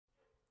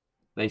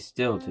They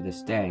still, to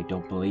this day,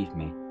 don't believe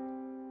me.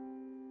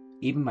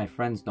 Even my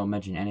friends don't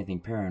mention anything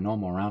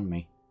paranormal around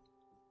me.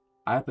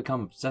 I've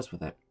become obsessed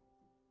with it.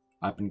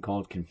 I've been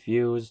called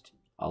confused,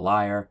 a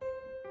liar,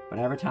 but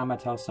every time I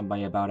tell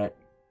somebody about it,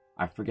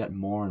 I forget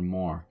more and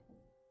more.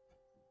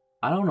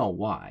 I don't know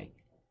why.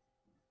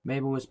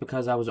 Maybe it was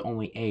because I was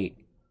only 8.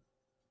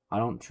 I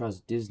don't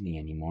trust Disney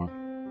anymore.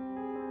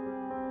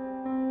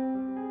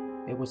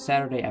 It was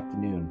Saturday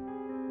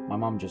afternoon. My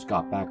mom just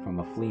got back from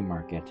a flea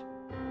market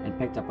and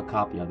picked up a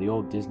copy of the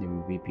old Disney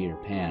movie Peter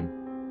Pan.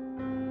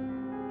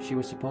 She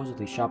was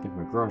supposedly shopping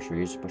for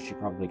groceries, but she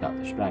probably got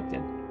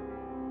distracted.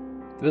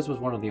 This was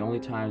one of the only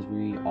times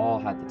we all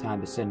had the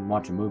time to sit and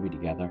watch a movie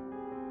together.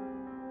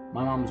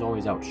 My mom's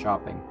always out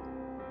shopping.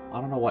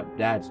 I don't know what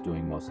Dad's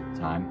doing most of the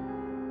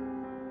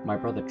time. My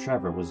brother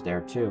Trevor was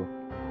there too,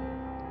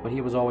 but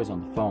he was always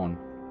on the phone,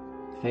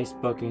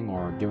 Facebooking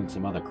or doing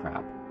some other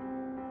crap.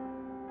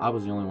 I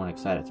was the only one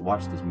excited to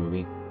watch this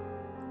movie,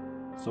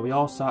 so we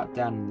all sat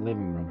down in the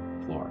living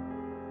room floor.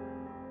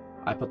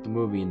 I put the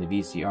movie in the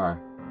VCR.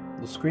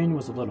 The screen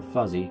was a little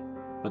fuzzy,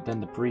 but then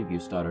the preview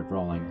started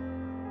rolling.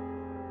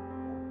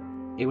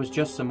 It was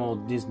just some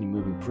old Disney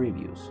movie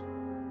previews,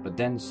 but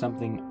then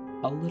something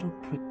a little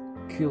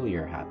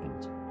peculiar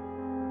happened.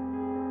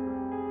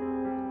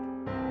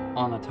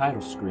 On the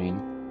title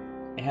screen,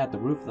 it had the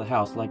roof of the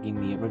house like in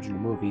the original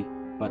movie,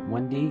 but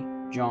Wendy,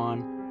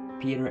 John,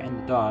 Peter, and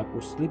the dog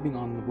were sleeping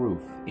on the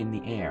roof in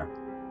the air.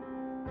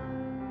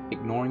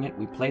 Ignoring it,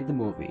 we played the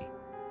movie.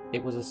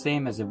 It was the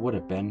same as it would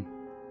have been,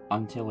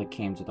 until it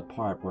came to the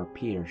part where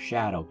Peter's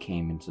shadow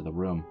came into the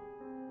room.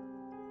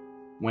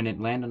 When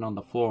it landed on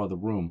the floor of the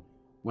room,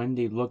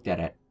 Wendy looked at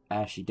it,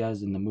 as she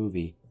does in the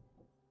movie.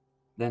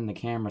 Then the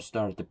camera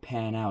started to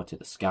pan out to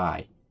the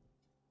sky.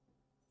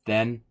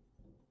 Then,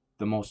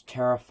 the most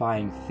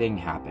terrifying thing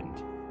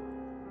happened.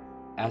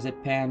 As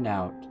it panned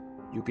out,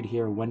 you could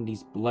hear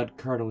Wendy's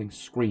blood-curdling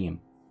scream.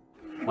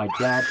 My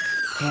dad,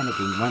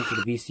 panicking, went to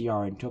the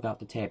VCR and took out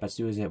the tape as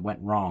soon as it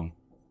went wrong.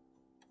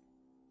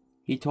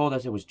 He told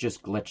us it was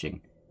just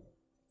glitching,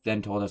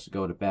 then told us to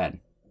go to bed.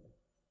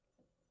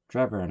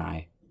 Trevor and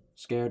I,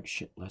 scared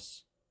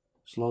shitless,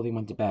 slowly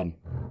went to bed.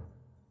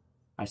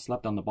 I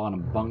slept on the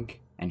bottom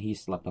bunk, and he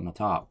slept on the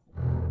top.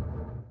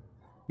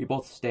 We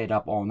both stayed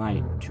up all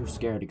night, too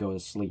scared to go to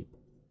sleep.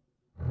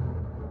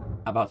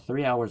 About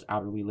 3 hours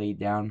after we laid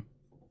down,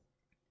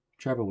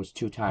 Trevor was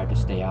too tired to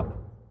stay up,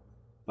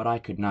 but I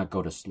could not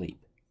go to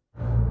sleep.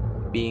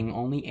 Being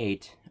only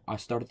 8, I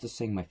started to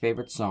sing my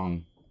favorite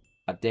song,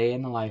 A Day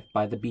in the Life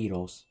by the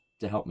Beatles,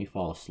 to help me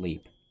fall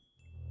asleep.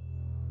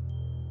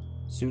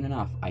 Soon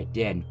enough, I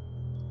did,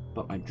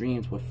 but my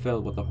dreams were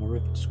filled with the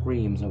horrific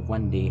screams of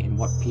Wendy and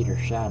what Peter's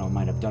shadow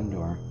might have done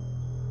to her.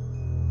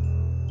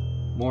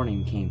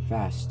 Morning came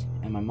fast,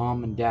 and my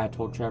mom and dad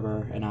told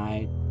Trevor and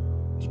I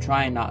to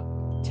try and not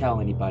tell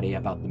anybody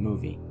about the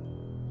movie.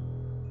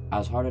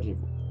 As hard as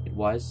it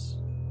was,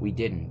 we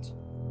didn't.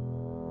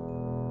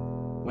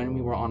 When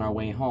we were on our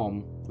way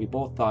home, we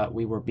both thought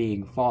we were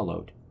being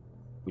followed.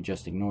 We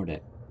just ignored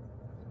it,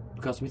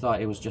 because we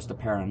thought it was just a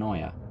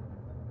paranoia.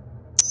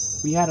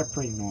 We had a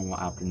pretty normal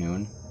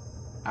afternoon.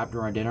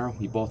 After our dinner,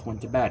 we both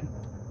went to bed,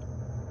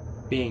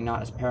 being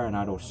not as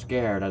paranoid or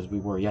scared as we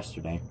were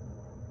yesterday.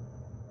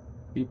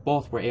 We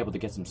both were able to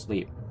get some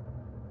sleep.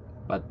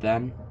 But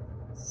then,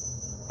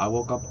 I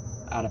woke up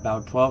at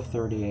about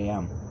 12:30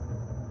 a.m.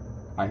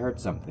 I heard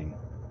something.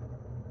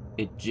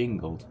 It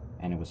jingled,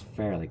 and it was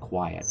fairly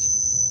quiet.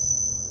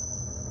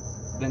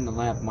 Then the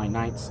lamp on my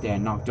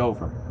nightstand knocked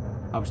over.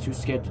 I was too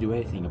scared to do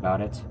anything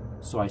about it,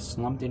 so I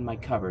slumped in my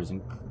covers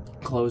and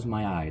closed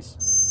my eyes.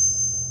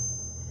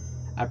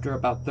 After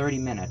about 30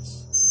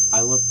 minutes,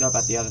 I looked up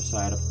at the other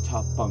side of the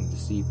top bunk to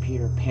see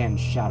Peter Pan's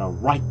shadow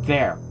right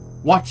there,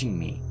 watching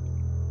me.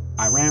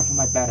 I ran from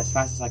my bed as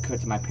fast as I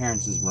could to my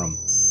parents' room.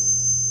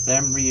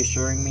 Them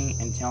reassuring me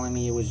and telling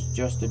me it was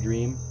just a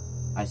dream,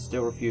 I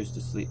still refused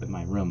to sleep in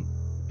my room.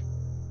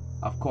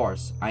 Of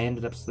course, I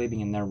ended up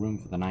sleeping in their room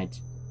for the night.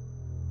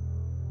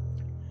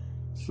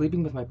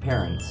 Sleeping with my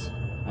parents,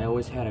 I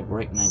always had a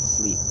great night's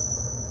sleep.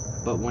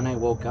 But when I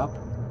woke up,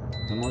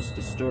 the most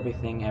disturbing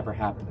thing ever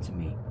happened to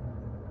me.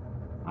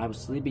 I was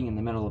sleeping in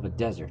the middle of a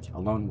desert,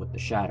 alone with the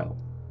shadow.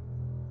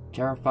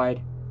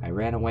 Terrified, I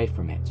ran away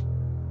from it,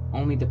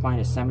 only to find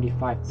a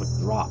 75-foot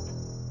drop.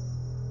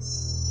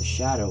 The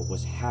shadow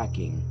was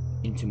hacking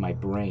into my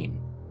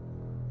brain.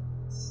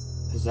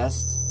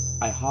 Possessed,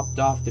 I hopped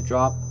off the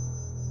drop,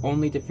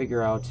 only to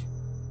figure out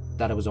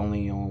that it was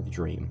only an old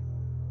dream.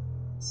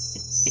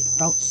 It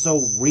felt so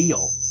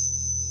real.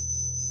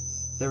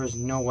 There was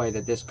no way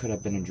that this could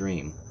have been a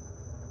dream.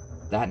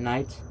 That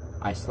night,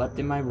 I slept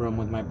in my room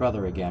with my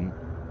brother again.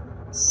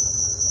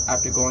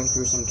 After going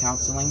through some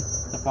counseling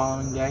the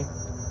following day,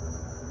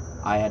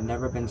 I had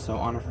never been so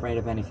unafraid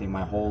of anything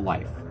my whole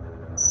life.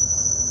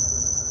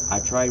 I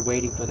tried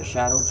waiting for the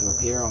shadow to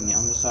appear on the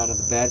underside of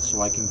the bed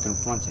so I can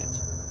confront it.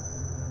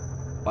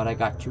 But I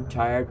got too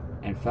tired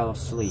and fell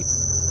asleep,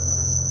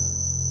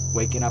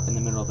 waking up in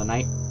the middle of the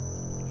night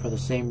for the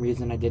same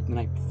reason I did the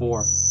night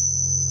before.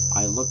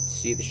 I looked to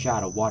see the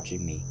shadow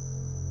watching me.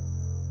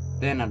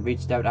 Then I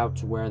reached out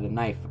to where the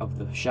knife of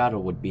the shadow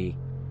would be.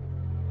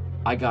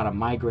 I got a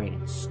migraine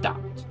and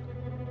stopped.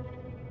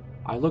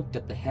 I looked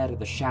at the head of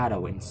the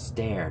shadow and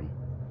stared.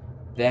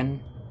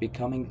 Then,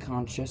 becoming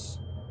conscious,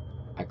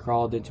 I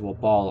crawled into a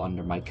ball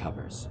under my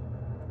covers.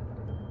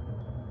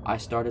 I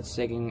started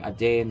singing A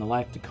Day in the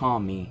Life to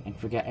calm me and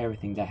forget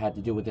everything that had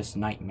to do with this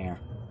nightmare.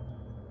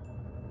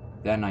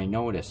 Then I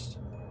noticed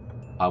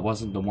I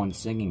wasn't the one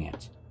singing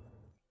it.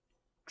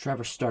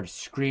 Trevor started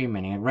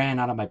screaming and I ran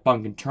out of my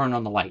bunk and turned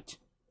on the light.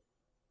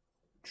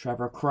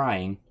 Trevor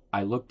crying,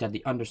 I looked at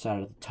the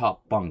underside of the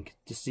top bunk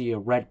to see a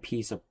red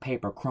piece of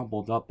paper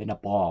crumpled up in a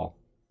ball.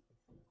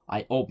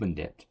 I opened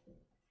it.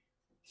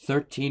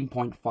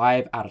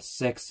 13.5 out of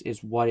 6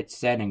 is what it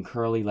said in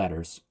curly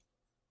letters.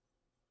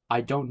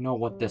 I don't know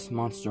what this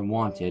monster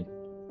wanted,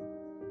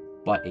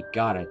 but it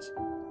got it.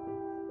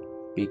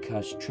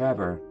 Because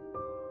Trevor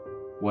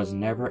was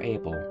never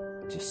able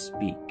to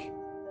speak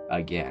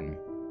again.